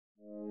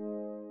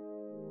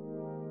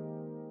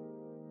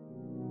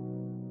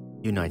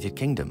United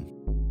Kingdom.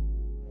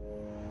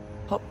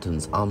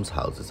 Hopton's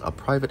Almshouses are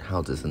private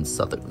houses in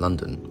Southwark,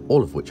 London,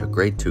 all of which are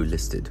Grade 2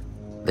 listed.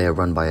 They are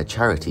run by a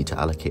charity to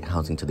allocate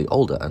housing to the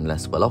older and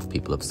less well-off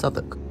people of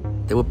Southwark.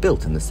 They were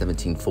built in the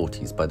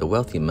 1740s by the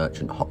wealthy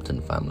merchant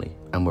Hopton family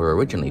and were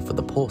originally for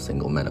the poor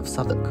single men of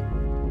Southwark.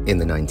 In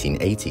the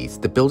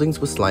 1980s, the buildings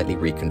were slightly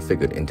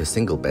reconfigured into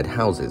single-bed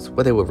houses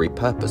where they were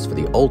repurposed for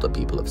the older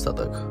people of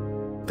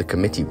Southwark. The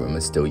committee room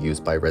is still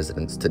used by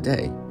residents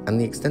today, and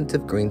the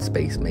extensive green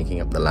space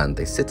making up the land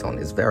they sit on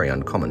is very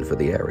uncommon for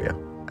the area.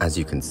 As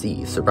you can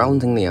see,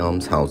 surrounding the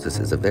almshouses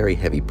is a very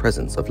heavy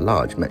presence of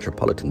large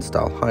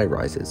metropolitan-style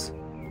high-rises.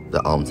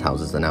 The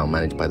almshouses are now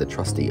managed by the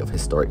trustee of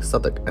Historic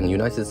Southwark and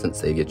United St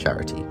Saviour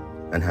Charity,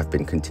 and have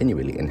been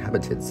continually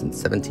inhabited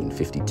since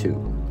 1752,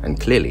 and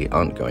clearly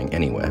aren't going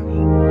anywhere.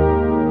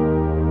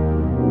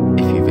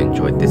 If you've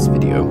enjoyed this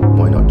video,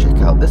 why not check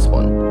out this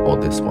one, or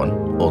this one,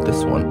 or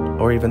this one,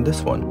 or even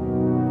this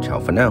one. Ciao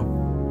for now.